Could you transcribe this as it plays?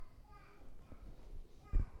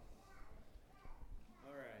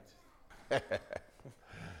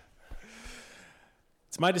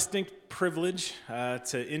It's my distinct privilege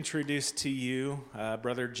to introduce to you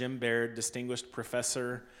Brother Jim Baird, Distinguished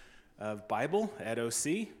Professor of Bible at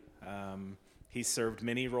OC. He's served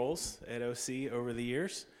many roles at OC over the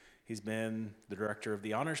years. He's been the director of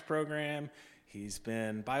the honors program. He's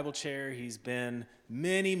been Bible chair. He's been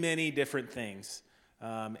many, many different things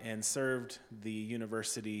and served the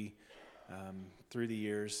university through the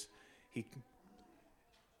years. He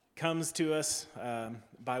comes to us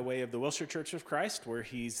by way of the Wilshire Church of Christ, where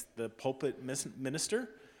he's the pulpit minister,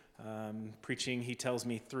 preaching, he tells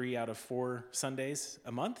me, 3 out of 4 Sundays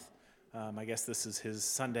a month. I guess this is his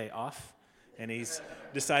Sunday off, and he's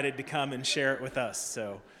decided to come and share it with us.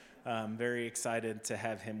 So I'm very excited to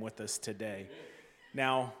have him with us today.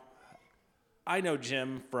 Now, I know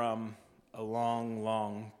Jim from a long,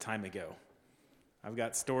 long time ago. I've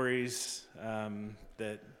got stories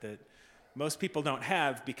that most people don't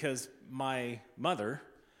have because my mother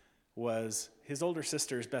was his older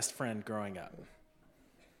sister's best friend growing up.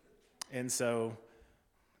 And so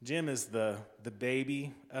Jim is the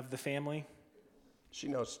baby of the family. She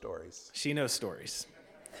knows stories. She knows stories.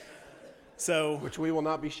 So, which we will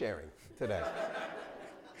not be sharing today.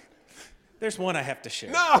 There's one I have to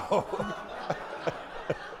share. No!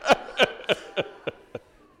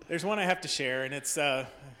 There's one I have to share, and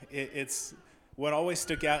it's what always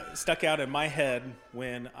stuck out in my head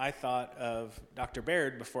when I thought of Dr.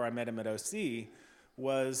 Baird before I met him at OC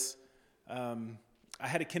was I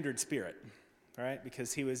had a kindred spirit, right?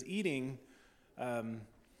 Because he was eating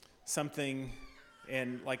something,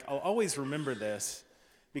 and like I'll always remember this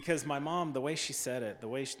because my mom, the way she said it, the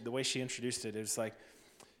way she introduced it, it was like,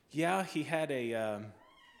 yeah, he had I'm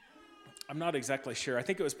not exactly sure. I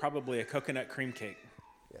think it was probably a coconut cream cake,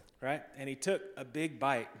 right? And he took a big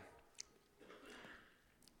bite.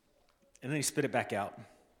 And then he spit it back out.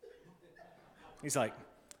 He's like,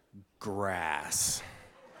 grass.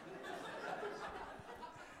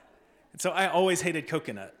 And so I always hated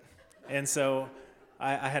coconut. And so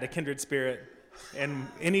I had a kindred spirit. And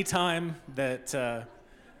any time that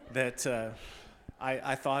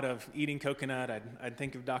I thought of eating coconut, I'd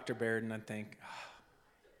think of Dr. Baird and I'd think,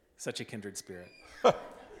 such a kindred spirit.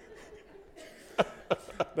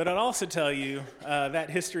 But I'd also tell you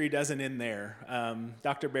that history doesn't end there.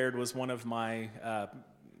 Dr. Baird was one of my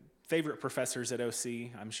favorite professors at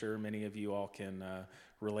OC. I'm sure many of you all can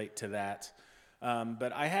relate to that.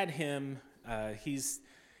 But I had him. He's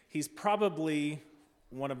probably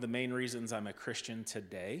one of the main reasons I'm a Christian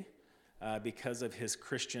today because of his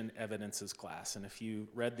Christian Evidences class. And if you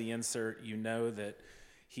read the insert, you know that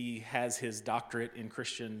he has his doctorate in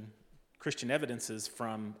Christian Evidences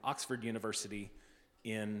from Oxford University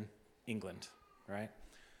in England, right?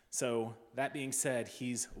 So that being said,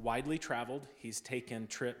 he's widely traveled. He's taken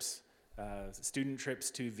trips, student trips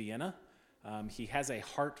to Vienna. He has a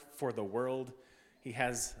heart for the world. He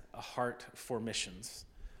has a heart for missions.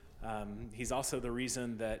 He's also the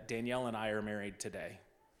reason that Danielle and I are married today.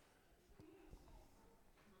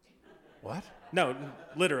 What? No,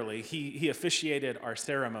 literally, he officiated our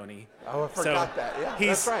ceremony. Oh, I forgot that. Yeah,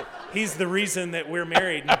 that's right. He's the reason that we're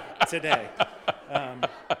married today.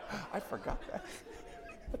 I forgot that.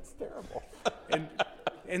 That's terrible.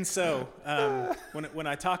 And so when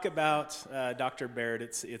I talk about Dr. Baird,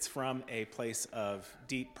 it's from a place of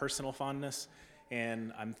deep personal fondness,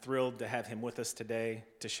 and I'm thrilled to have him with us today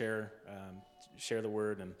to share the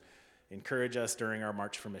word and encourage us during our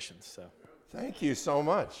March for Missions. So. Thank you so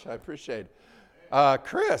much. I appreciate it.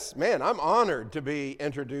 Chris, man, I'm honored to be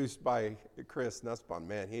introduced by Chris Nussbaum.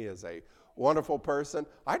 Man, he is a wonderful person.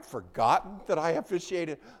 I'd forgotten that I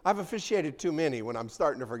officiated. I've officiated too many when I'm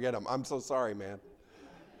starting to forget them. I'm so sorry, man.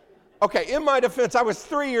 Okay, in my defense, I was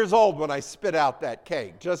 3 years old when I spit out that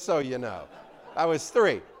cake, just so you know. I was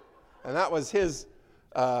 3. And that was his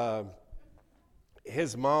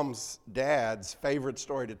mom's dad's favorite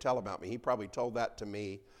story to tell about me. He probably told that to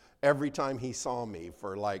me every time he saw me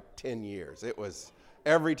for like 10 years. It was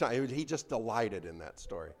every time. He just delighted in that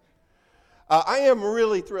story. I am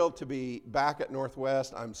really thrilled to be back at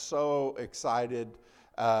Northwest. I'm so excited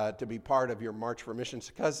to be part of your March for Missions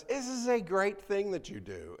because this is a great thing that you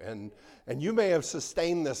do. And you may have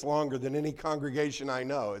sustained this longer than any congregation I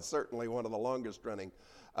know. It's certainly one of the longest running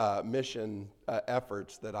mission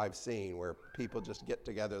efforts that I've seen where people just get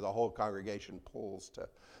together, the whole congregation pulls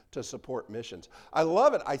to support missions. I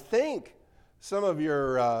love it. I think some of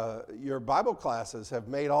your Bible classes have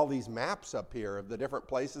made all these maps up here of the different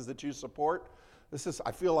places that you support.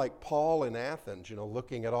 I feel like Paul in Athens,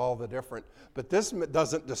 looking at all the different, but this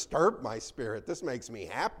doesn't disturb my spirit. This makes me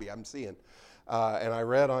happy. I'm seeing, and I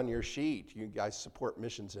read on your sheet, you guys support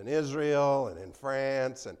missions in Israel and in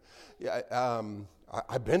France. And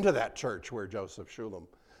I've been to that church where Joseph Shulam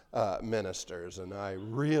ministers, and I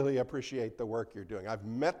really appreciate the work you're doing. I've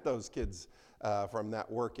met those kids from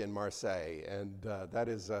that work in Marseille, and that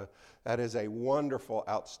is a wonderful,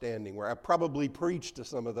 outstanding work. I probably preached to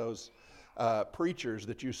some of those preachers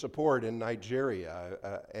that you support in Nigeria,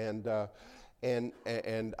 and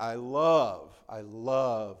I love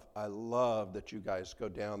that you guys go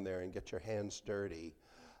down there and get your hands dirty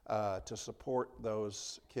to support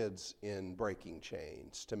those kids in breaking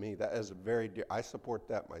chains. To me, that is I support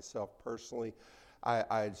that myself personally.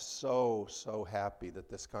 I'm so happy that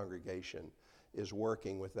this congregation is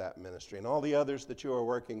working with that ministry, and all the others that you are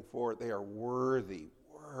working for. They are worthy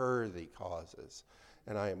causes.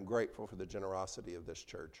 And I am grateful for the generosity of this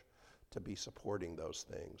church to be supporting those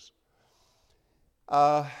things.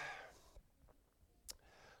 But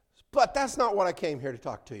that's not what I came here to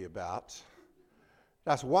talk to you about.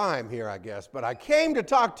 That's why I'm here, I guess. But I came to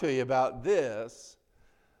talk to you about this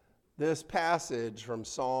passage from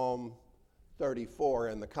Psalm 34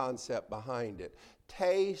 and the concept behind it.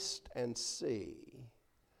 Taste and see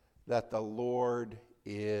that the Lord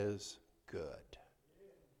is good.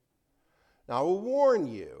 Now, I will warn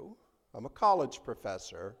you, I'm a college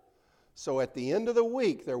professor, so at the end of the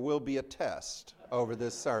week, there will be a test over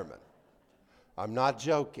this sermon. I'm not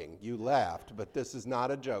joking. You laughed, but this is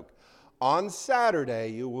not a joke. On Saturday,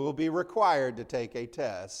 you will be required to take a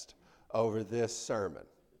test over this sermon.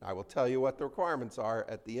 I will tell you what the requirements are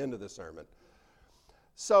at the end of the sermon.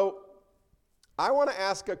 So, I want to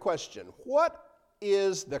ask a question. What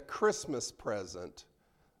is the Christmas present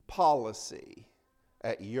policy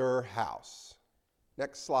at your house?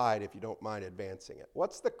 Next slide, if you don't mind advancing it.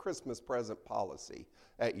 What's the Christmas present policy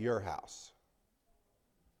at your house?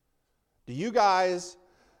 Do you guys,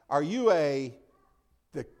 the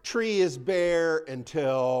tree is bare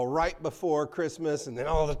until right before Christmas and then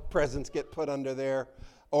all the presents get put under there?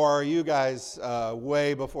 Or are you guys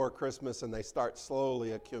way before Christmas and they start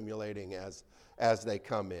slowly accumulating as they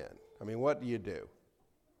come in? I mean, what do you do?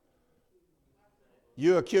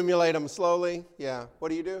 You accumulate them slowly? Yeah. What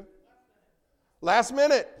do you do? Last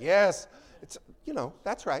minute. Yes. It's,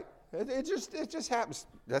 that's right. It just happens.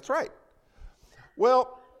 That's right.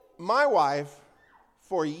 Well, my wife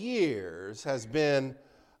for years has been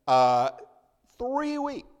 3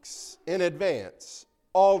 weeks in advance.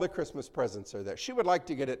 All the Christmas presents are there. She would like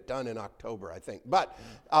to get it done in October, I think. But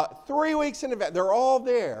 3 weeks in advance, they're all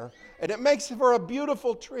there. And it makes for a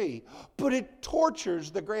beautiful tree. But it tortures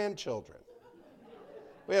the grandchildren.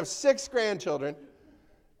 We have 6 grandchildren,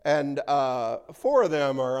 and 4 of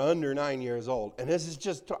them are under 9 years old. And this is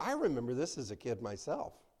just, I remember this as a kid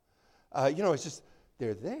myself. It's just,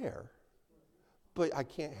 they're there, but I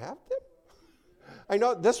can't have them. I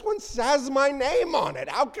know this one has my name on it.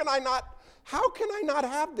 How can I not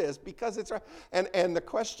have this? Because it's right. And the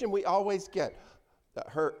question we always get,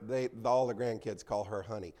 all the grandkids call her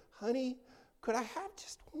honey. Honey, could I have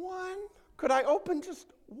just one? Could I open just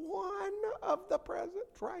one of the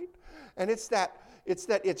presents, right? And it's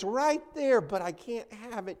right there, but I can't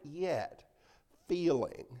have it yet.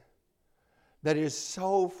 Feeling that is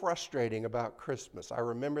so frustrating about Christmas. I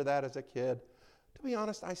remember that as a kid. To be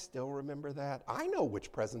honest, I still remember that. I know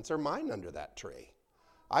which presents are mine under that tree.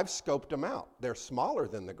 I've scoped them out. They're smaller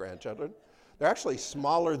than the grandchildren. They're actually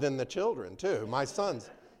smaller than the children, too. My sons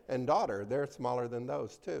and daughter, they're smaller than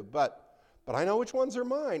those, too. But I know which ones are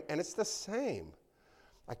mine, and it's the same.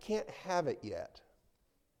 I can't have it yet.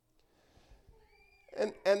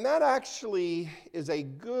 And that actually is a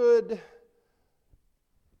good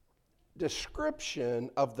description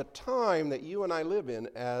of the time that you and I live in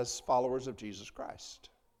as followers of Jesus Christ.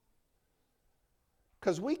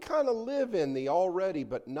 Because we kind of live in the already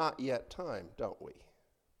but not yet time, don't we?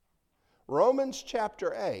 Romans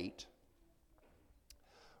chapter 8,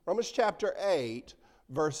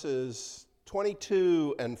 verses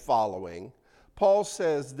 22 and following, Paul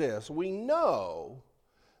says this: we know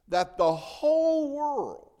that the whole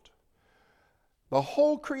world, the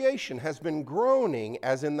whole creation has been groaning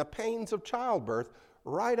as in the pains of childbirth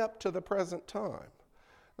right up to the present time.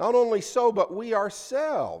 Not only so, but we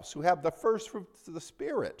ourselves, who have the first fruits of the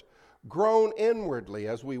Spirit, groan inwardly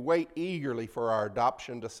as we wait eagerly for our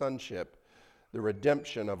adoption to sonship, the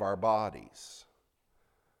redemption of our bodies.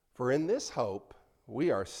 For in this hope we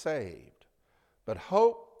are saved. But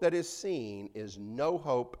hope that is seen is no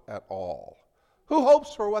hope at all. Who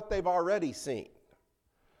hopes for what they've already seen?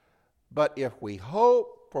 But if we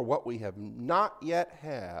hope for what we have not yet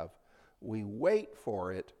have, we wait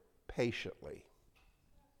for it patiently.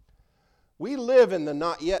 We live in the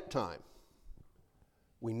not yet time.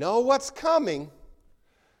 We know what's coming.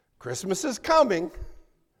 Christmas is coming.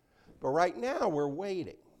 But right now we're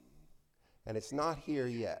waiting. And it's not here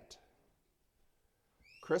yet.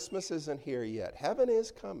 Christmas isn't here yet. Heaven is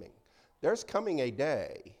coming. There's coming a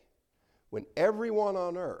day when everyone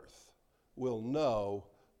on earth will know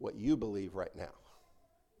what you believe right now.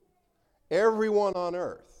 Everyone on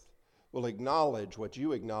earth will acknowledge what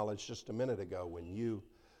you acknowledged just a minute ago when you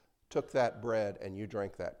took that bread and you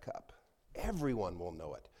drank that cup. Everyone will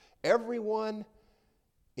know it. Everyone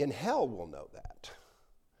in hell will know that.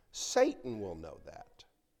 Satan will know that.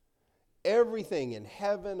 Everything in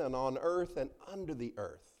heaven and on earth and under the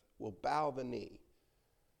earth will bow the knee.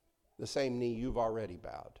 The same knee you've already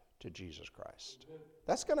bowed to Jesus Christ.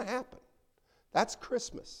 That's going to happen. That's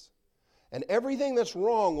Christmas. And everything that's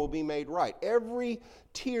wrong will be made right. Every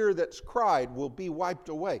tear that's cried will be wiped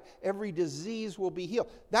away. Every disease will be healed.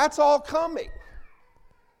 That's all coming.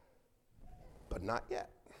 But not yet.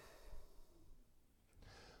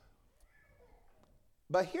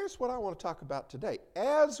 But here's what I want to talk about today.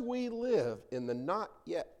 As we live in the not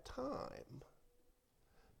yet time,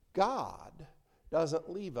 God doesn't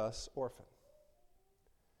leave us orphan.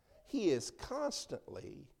 He is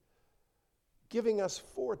constantly giving us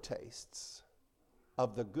foretastes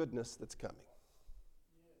of the goodness that's coming.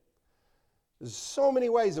 There's so many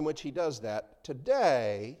ways in which he does that.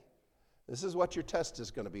 Today, this is what your test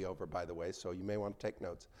is going to be over, by the way, so you may want to take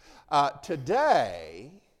notes.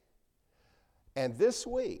 Today and this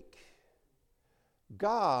week,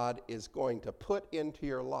 God is going to put into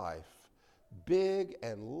your life big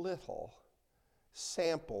and little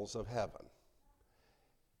samples of heaven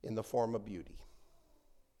in the form of beauty.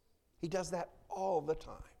 He does that all the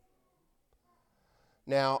time.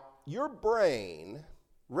 Now, your brain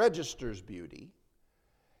registers beauty,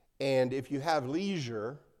 and if you have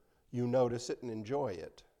leisure, you notice it and enjoy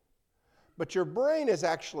it. But your brain is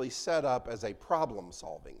actually set up as a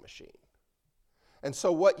problem-solving machine. And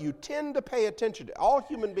so what you tend to pay attention to, all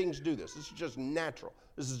human beings do this. This is just natural.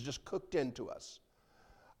 This is just cooked into us.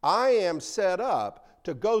 I am set up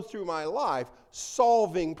to go through my life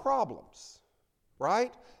solving problems,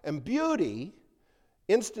 right? And beauty,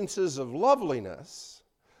 instances of loveliness,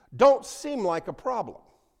 don't seem like a problem,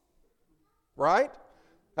 right?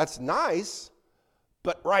 That's nice,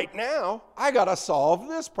 but right now, I got to solve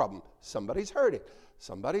this problem. Somebody's hurting.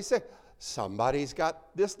 Somebody's sick. Somebody's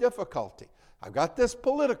got this difficulty. I've got this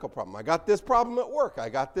political problem. I got this problem at work. I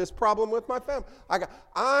got this problem with my family.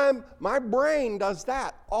 My brain does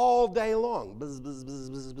that all day long. Buzz, buzz, buzz,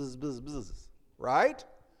 buzz, buzz, buzz, buzz. Right?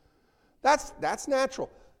 That's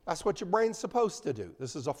natural. That's what your brain's supposed to do.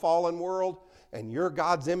 This is a fallen world, and you're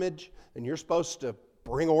God's image, and you're supposed to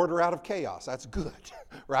bring order out of chaos. That's good,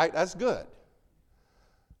 right? That's good.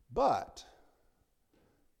 But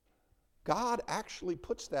God actually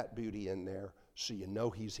puts that beauty in there so you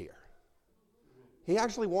know He's here. He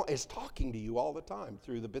actually is talking to you all the time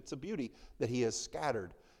through the bits of beauty that He has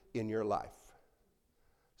scattered in your life.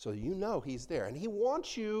 So you know He's there. And He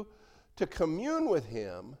wants you to commune with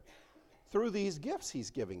Him through these gifts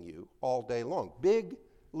He's giving you all day long. Big,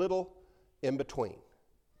 little, in between.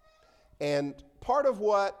 And part of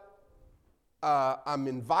what I'm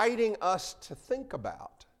inviting us to think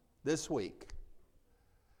about this week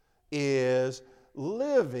is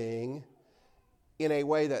living in a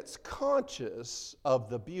way that's conscious of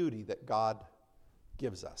the beauty that God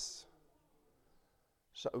gives us.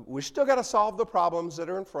 So we still got to solve the problems that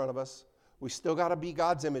are in front of us. We still got to be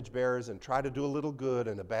God's image bearers and try to do a little good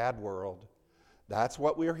in a bad world. That's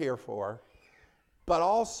what we're here for. But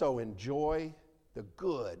also enjoy the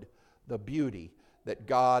good, the beauty that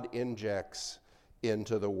God injects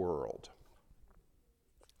into the world.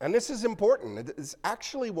 And this is important. This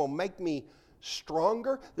actually will make me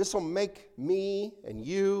stronger. This will make me and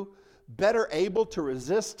you better able to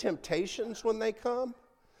resist temptations when they come.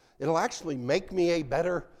 It'll actually make me a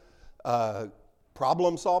better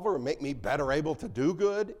problem solver and make me better able to do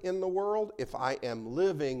good in the world if I am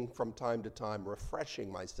living from time to time,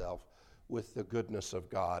 refreshing myself with the goodness of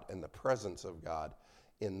God and the presence of God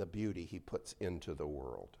in the beauty He puts into the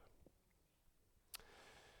world.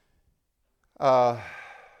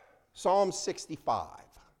 Psalm 65.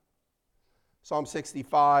 Psalm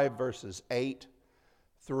 65, verses 8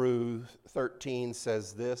 through 13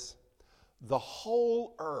 says this: "The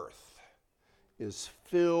whole earth is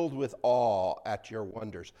filled with awe at your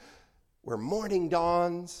wonders. Where morning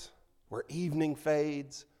dawns, where evening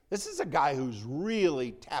fades." This is a guy who's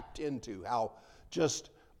really tapped into how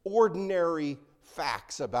just ordinary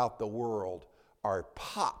facts about the world are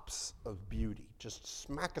pops of beauty. Just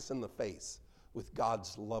smack us in the face with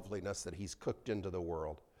God's loveliness that he's cooked into the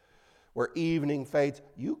world. Where evening fades,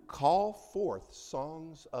 you call forth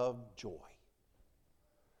songs of joy.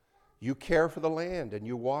 You care for the land and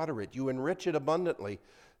you water it. You enrich it abundantly.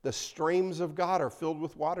 The streams of God are filled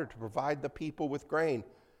with water to provide the people with grain,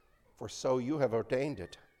 for so you have ordained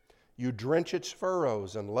it. You drench its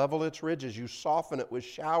furrows and level its ridges. You soften it with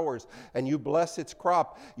showers and you bless its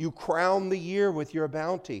crop. You crown the year with your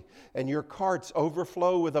bounty, and your carts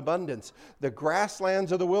overflow with abundance. The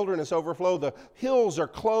grasslands of the wilderness overflow. The hills are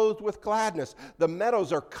clothed with gladness. The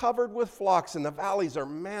meadows are covered with flocks, and the valleys are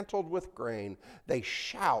mantled with grain. They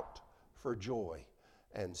shout for joy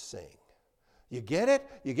and sing. You get it?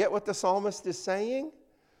 You get what the psalmist is saying?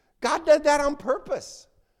 God did that on purpose.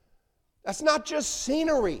 That's not just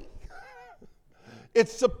scenery.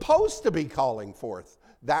 It's supposed to be calling forth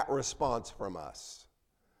that response from us.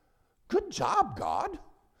 Good job, God.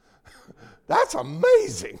 That's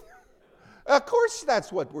amazing. Of course, that's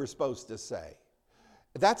what we're supposed to say.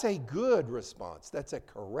 That's a good response. That's a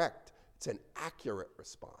correct, it's an accurate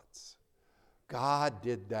response. God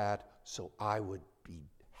did that so I would be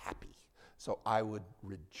happy, so I would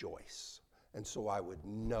rejoice, and so I would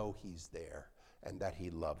know he's there and that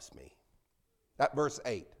he loves me. That verse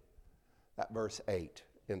 8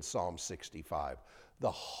 in Psalm 65. The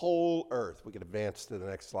whole earth, we can advance to the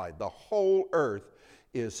next slide. The whole earth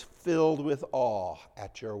is filled with awe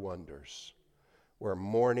at your wonders. Where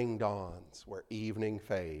morning dawns, where evening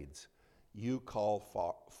fades, you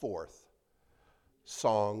call forth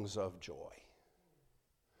songs of joy.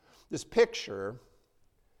 This picture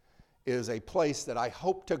is a place that I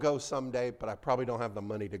hope to go someday, but I probably don't have the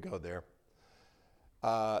money to go there.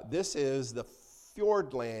 This is the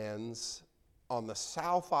Fiordlands on the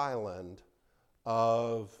South Island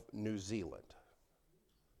of New Zealand,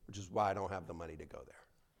 which is why I don't have the money to go there.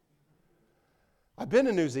 I've been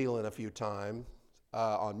to New Zealand a few times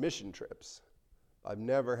on mission trips.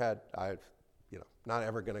 Not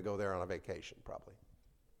ever going to go there on a vacation, probably.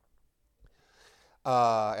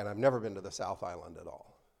 And I've never been to the South Island at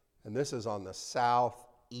all. And this is on the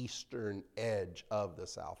southeastern edge of the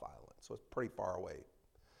South Island, so it's pretty far away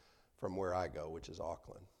from where I go, which is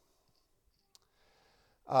Auckland.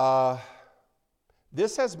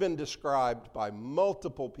 This has been described by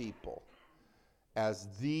multiple people as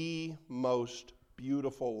the most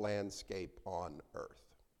beautiful landscape on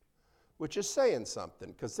earth, which is saying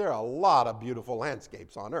something, because there are a lot of beautiful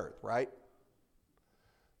landscapes on earth, right?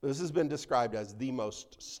 This has been described as the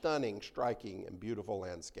most stunning, striking, and beautiful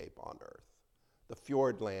landscape on earth, the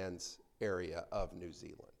Fiordlands area of New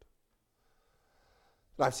Zealand.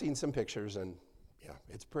 And I've seen some pictures, and yeah,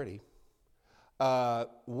 it's pretty.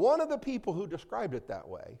 One of the people who described it that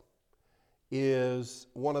way is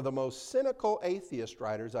one of the most cynical atheist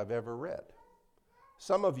writers I've ever read.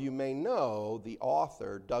 Some of you may know the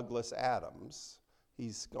author Douglas Adams.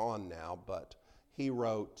 He's gone now, but he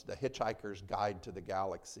wrote The Hitchhiker's Guide to the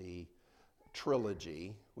Galaxy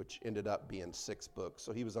trilogy, which ended up being 6 books,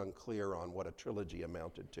 so he was unclear on what a trilogy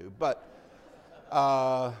amounted to. But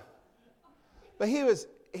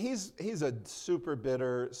he's a super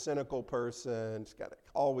bitter, cynical person.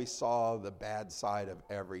 Always saw the bad side of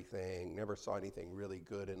everything, never saw anything really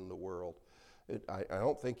good in the world. I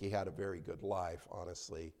don't think he had a very good life,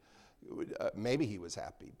 honestly. Maybe he was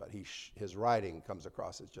happy, but his writing comes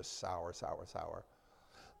across as just sour.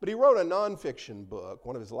 But he wrote a nonfiction book.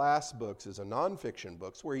 One of his last books is a nonfiction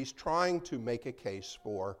book where he's trying to make a case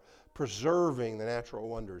for preserving the natural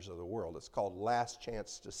wonders of the world. It's called Last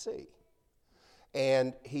Chance to See.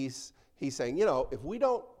 And he's saying, if we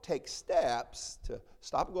don't take steps to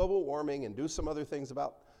stop global warming and do some other things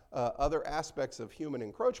about other aspects of human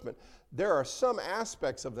encroachment, there are some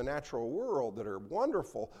aspects of the natural world that are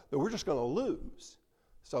wonderful that we're just going to lose.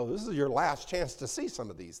 So this is your last chance to see some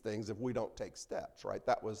of these things if we don't take steps, right?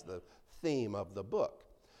 That was the theme of the book.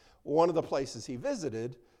 One of the places he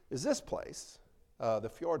visited is this place, the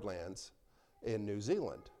Fiordlands in New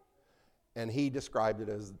Zealand. And he described it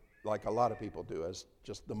as, like a lot of people do, as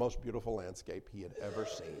just the most beautiful landscape he had ever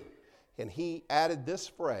seen. And he added this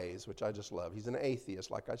phrase, which I just love. He's an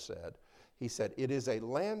atheist, like I said. He said, "It is a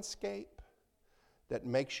landscape that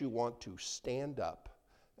makes you want to stand up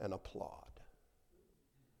and applaud."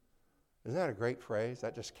 Isn't that a great phrase?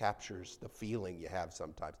 That just captures the feeling you have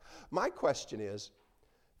sometimes. My question is,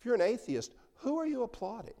 if you're an atheist, who are you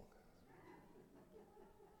applauding?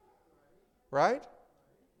 Right?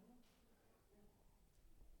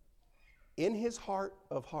 In his heart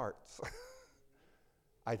of hearts,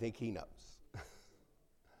 I think he knows.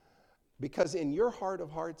 Because in your heart of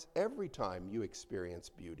hearts, every time you experience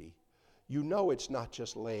beauty, you know it's not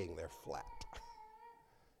just laying there flat.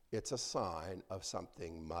 It's a sign of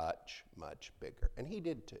something much, much bigger. And he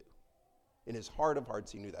did too. In his heart of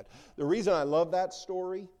hearts, he knew that. The reason I love that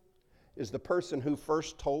story is the person who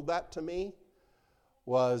first told that to me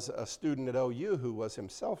was a student at OU who was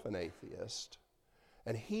himself an atheist.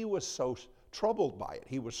 And he was so troubled by it,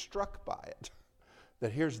 he was struck by it,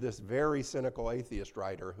 that here's this very cynical atheist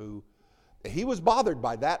writer who, he was bothered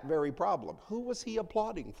by that very problem. Who was he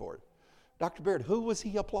applauding for? Dr. Baird, who was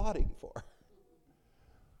he applauding for?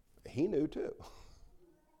 He knew too.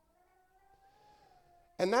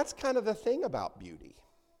 And that's kind of the thing about beauty.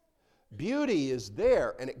 Beauty is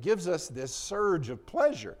there, and it gives us this surge of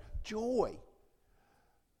pleasure, joy.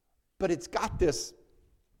 But it's got this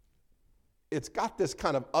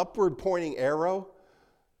kind of upward pointing arrow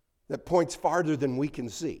that points farther than we can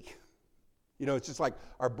see. You know, it's just like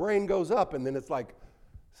our brain goes up, and then it's like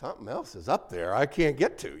something else is up there I can't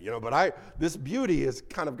get to. You know, but this beauty has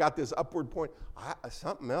kind of got this upward point.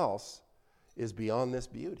 Something else is beyond this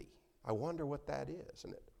beauty. I wonder what that is,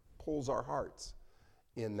 and it pulls our hearts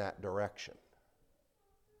in that direction.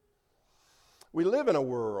 We live in a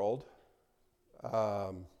world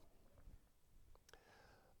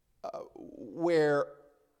where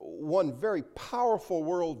one very powerful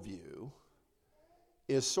worldview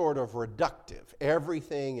is sort of reductive.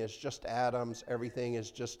 Everything is just atoms, everything is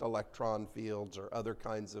just electron fields or other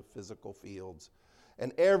kinds of physical fields.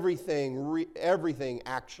 And everything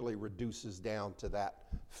actually reduces down to that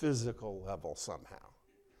physical level somehow.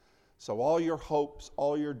 So all your hopes,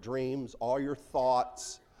 all your dreams, all your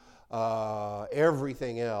thoughts,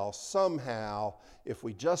 everything else, somehow, if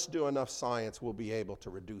we just do enough science, we'll be able to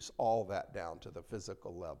reduce all that down to the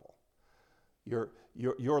physical level.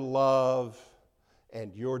 Your love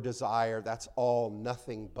and your desire, that's all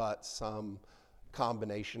nothing but some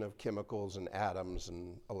combination of chemicals and atoms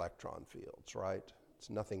and electron fields, right? It's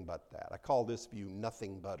nothing but that. I call this view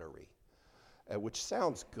nothing buttery, which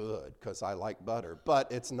sounds good because I like butter,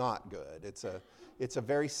 but it's not good. It's a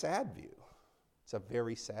very sad view. It's a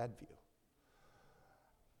very sad view.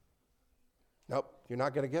 Nope, you're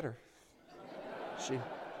not going to get her.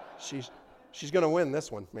 She's going to win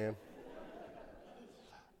this one, man.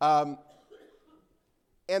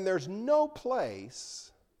 And there's no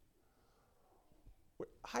place.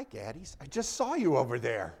 Hi, Gaddies. I just saw you over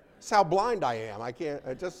there. That's how blind I am. I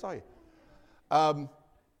just saw you.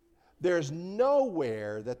 There's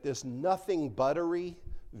nowhere that this nothing buttery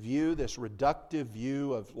view, this reductive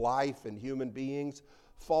view of life and human beings,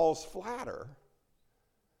 falls flatter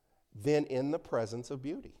than in the presence of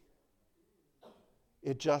beauty.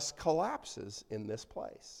 It just collapses in this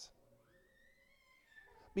place.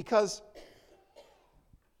 Because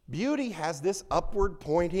beauty has this upward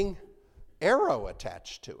pointing arrow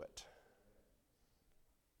attached to it.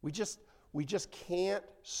 We just can't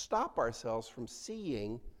stop ourselves from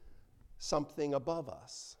seeing something above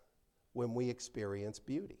us when we experience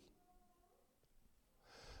beauty.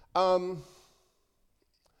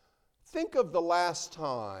 Think of the last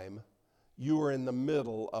time you were in the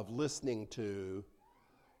middle of listening to,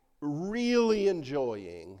 really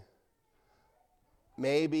enjoying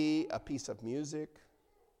maybe a piece of music,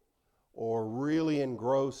 or really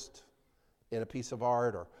engrossed in a piece of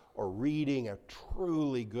art, or reading a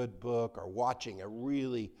truly good book, or watching a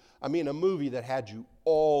movie that had you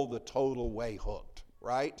all the total way hooked,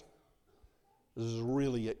 right? This is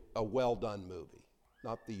really a well-done movie.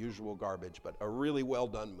 Not the usual garbage, but a really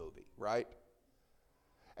well-done movie, right?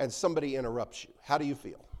 And somebody interrupts you. How do you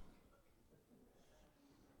feel?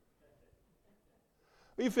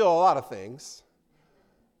 Well, you feel a lot of things.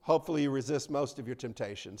 Hopefully you resist most of your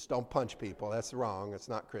temptations. Don't punch people. That's wrong. It's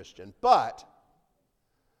not Christian. But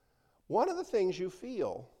one of the things you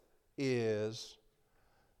feel is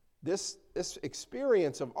this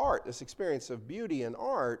experience of art, this experience of beauty and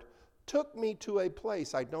art, took me to a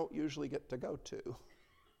place I don't usually get to go to.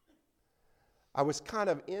 I was kind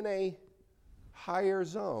of in a higher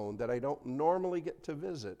zone that I don't normally get to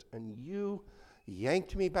visit, and you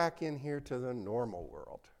yanked me back in here to the normal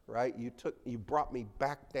world, right? You brought me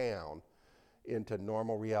back down into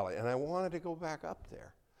normal reality, and I wanted to go back up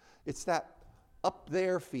there. It's that up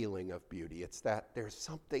there feeling of beauty. It's that there's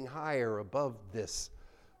something higher above this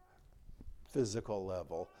physical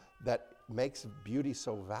level that makes beauty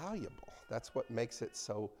so valuable. That's what makes it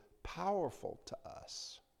so powerful to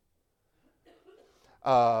us.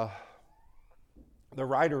 The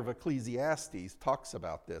writer of Ecclesiastes talks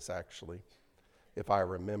about this, actually, if I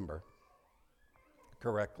remember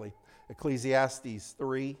correctly. Ecclesiastes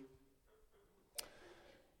 3,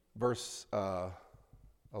 verse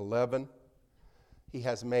 11. He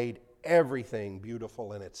has made everything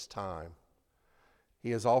beautiful in its time. He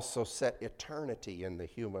has also set eternity in the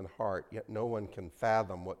human heart, yet no one can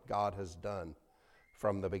fathom what God has done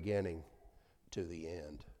from the beginning to the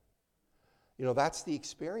end. You know, that's the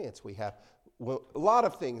experience we have. Well, a lot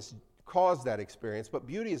of things cause that experience, but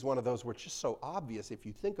beauty is one of those where it's just so obvious if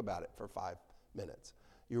you think about it for 5 minutes.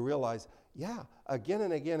 You realize, yeah, again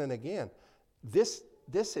and again and again, this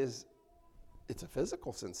is, it's a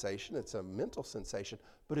physical sensation, it's a mental sensation,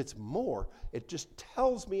 but it's more. It just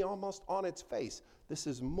tells me almost on its face, this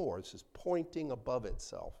is more. This is pointing above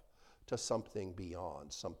itself to something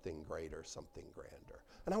beyond, something greater, something grander.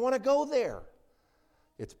 And I want to go there.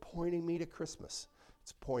 It's pointing me to Christmas.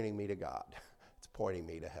 It's pointing me to God. It's pointing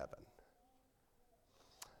me to heaven.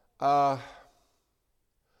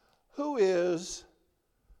 Who is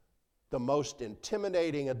the most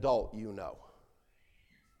intimidating adult you know?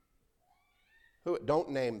 Don't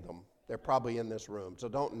name them. They're probably in this room, so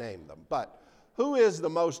don't name them. But who is the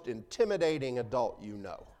most intimidating adult you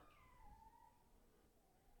know?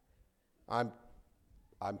 I'm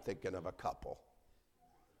thinking of a couple.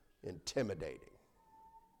 Intimidating.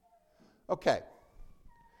 Okay.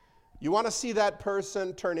 You want to see that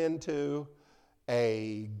person turn into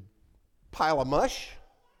a pile of mush?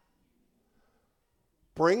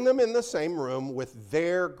 Bring them in the same room with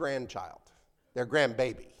their grandchild, their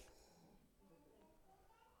grandbaby.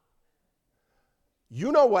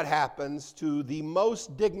 You know what happens to the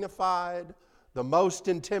most dignified, the most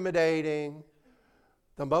intimidating,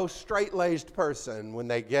 the most straight-laced person when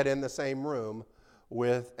they get in the same room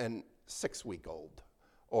with a 6-week-old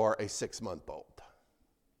or a 6-month-old.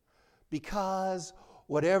 Because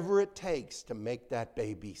whatever it takes to make that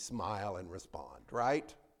baby smile and respond,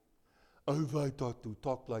 right? If I thought to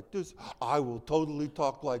talk like this, I will totally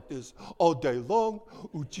talk like this all day long.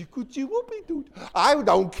 Oochie coochie whoopie doo. I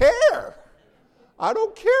don't care. I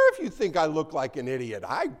don't care if you think I look like an idiot.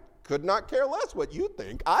 I could not care less what you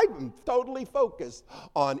think. I'm totally focused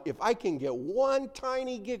on if I can get one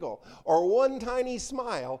tiny giggle or one tiny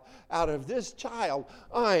smile out of this child,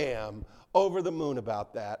 I am over the moon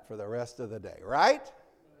about that for the rest of the day, right?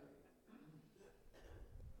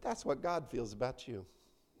 That's what God feels about you.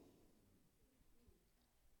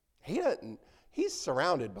 He's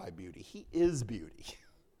surrounded by beauty. He is beauty.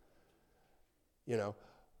 You know,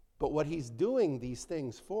 but what he's doing these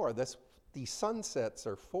things for, these sunsets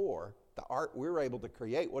are for, the art we're able to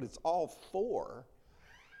create, what it's all for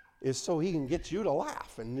is so he can get you to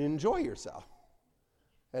laugh and enjoy yourself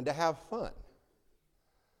and to have fun.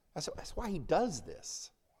 That's why he does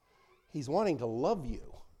this. He's wanting to love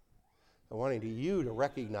you and wanting you to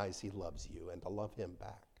recognize he loves you and to love him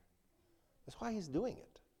back. That's why he's doing it.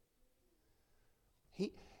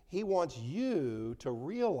 He wants you to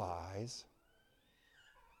realize,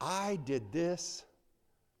 I did this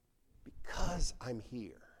because I'm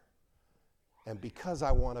here and because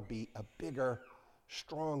I want to be a bigger,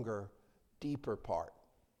 stronger, deeper part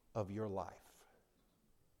of your life.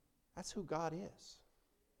 That's who God is.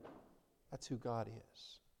 That's who God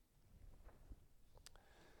is.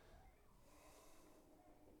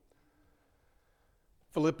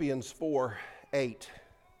 Philippians 4:8.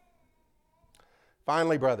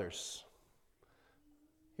 Finally, brothers,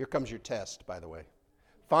 here comes your test, by the way.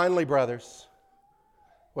 Finally, brothers,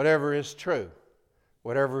 whatever is true,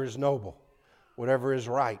 whatever is noble, whatever is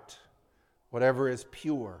right, whatever is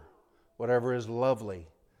pure, whatever is lovely,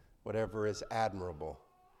 whatever is admirable.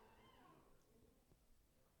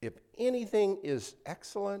 If anything is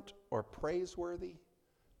excellent or praiseworthy,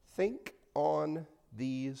 think on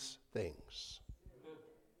these things.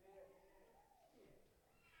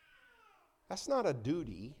 That's not a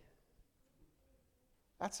duty.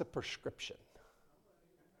 That's a prescription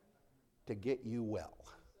to get you well.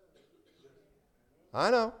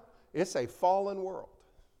 I know. It's a fallen world.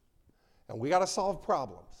 And we got to solve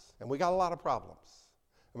problems. And we got a lot of problems.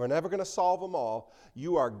 And we're never going to solve them all.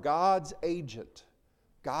 You are God's agent,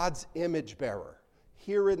 God's image bearer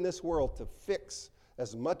here in this world to fix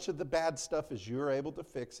as much of the bad stuff as you're able to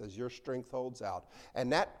fix as your strength holds out.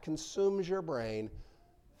 And that consumes your brain.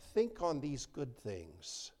 Think on these good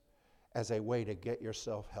things as a way to get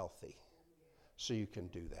yourself healthy so you can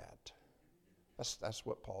do that. That's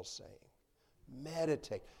what Paul's saying.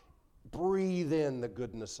 Meditate. Breathe in the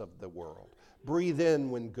goodness of the world. Breathe in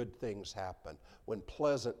when good things happen, when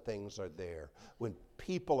pleasant things are there, when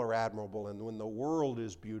people are admirable, and when the world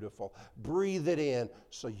is beautiful. Breathe it in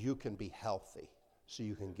so you can be healthy, so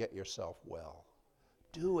you can get yourself well.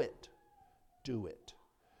 Do it. Do it.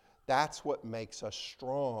 That's what makes us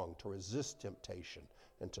strong to resist temptation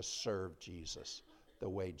and to serve Jesus the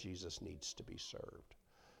way Jesus needs to be served.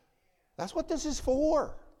 That's what this is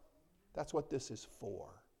for. That's what this is for.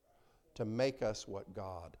 To make us what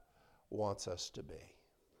God wants us to be.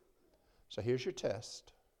 So here's your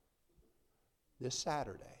test. This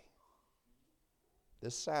Saturday,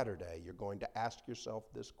 you're going to ask yourself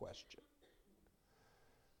this question.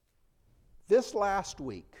 This last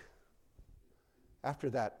week, after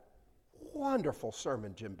that wonderful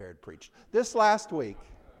sermon Jim Baird preached, this last week,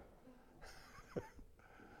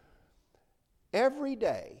 every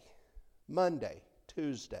day, Monday,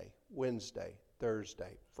 Tuesday, Wednesday,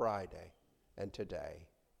 Thursday, Friday, and today,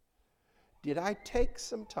 did I take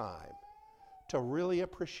some time to really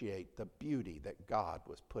appreciate the beauty that God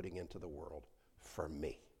was putting into the world for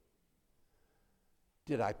me?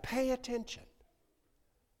 Did I pay attention?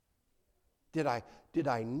 Did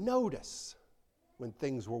I notice when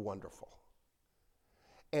things were wonderful?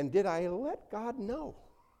 And did I let God know?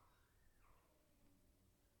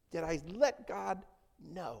 Did I let God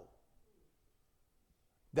know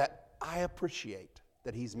that I appreciate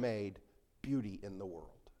that He's made beauty in the world?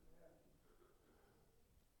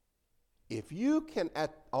 If you can,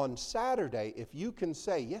 on Saturday, if you can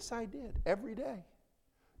say, yes, I did, every day,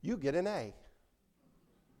 you get an A.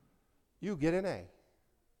 You get an A.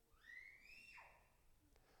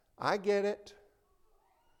 I get it.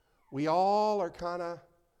 We all are kind of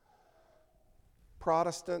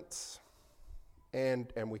Protestants, and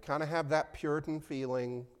we kind of have that Puritan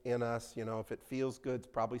feeling in us. You know, if it feels good, it's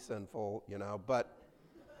probably sinful, you know, but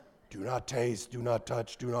do not taste, do not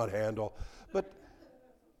touch, do not handle.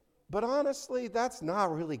 But honestly, that's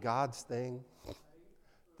not really God's thing.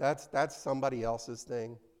 That's somebody else's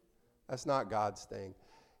thing. That's not God's thing.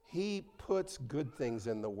 He puts good things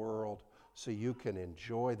in the world so you can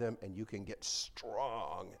enjoy them and you can get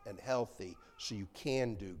strong and healthy so you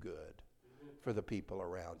can do good for the people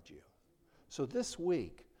around you. So this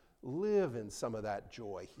week, live in some of that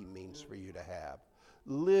joy He means for you to have.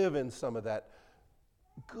 Live in some of that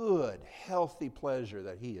good, healthy pleasure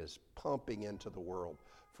that He is pumping into the world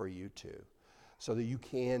for you too, so that you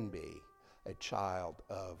can be a child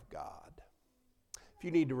of God. If you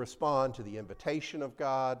need to respond to the invitation of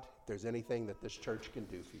God, if there's anything that this church can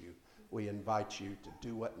do for you, we invite you to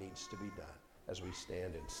do what needs to be done as we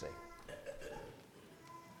stand and sing.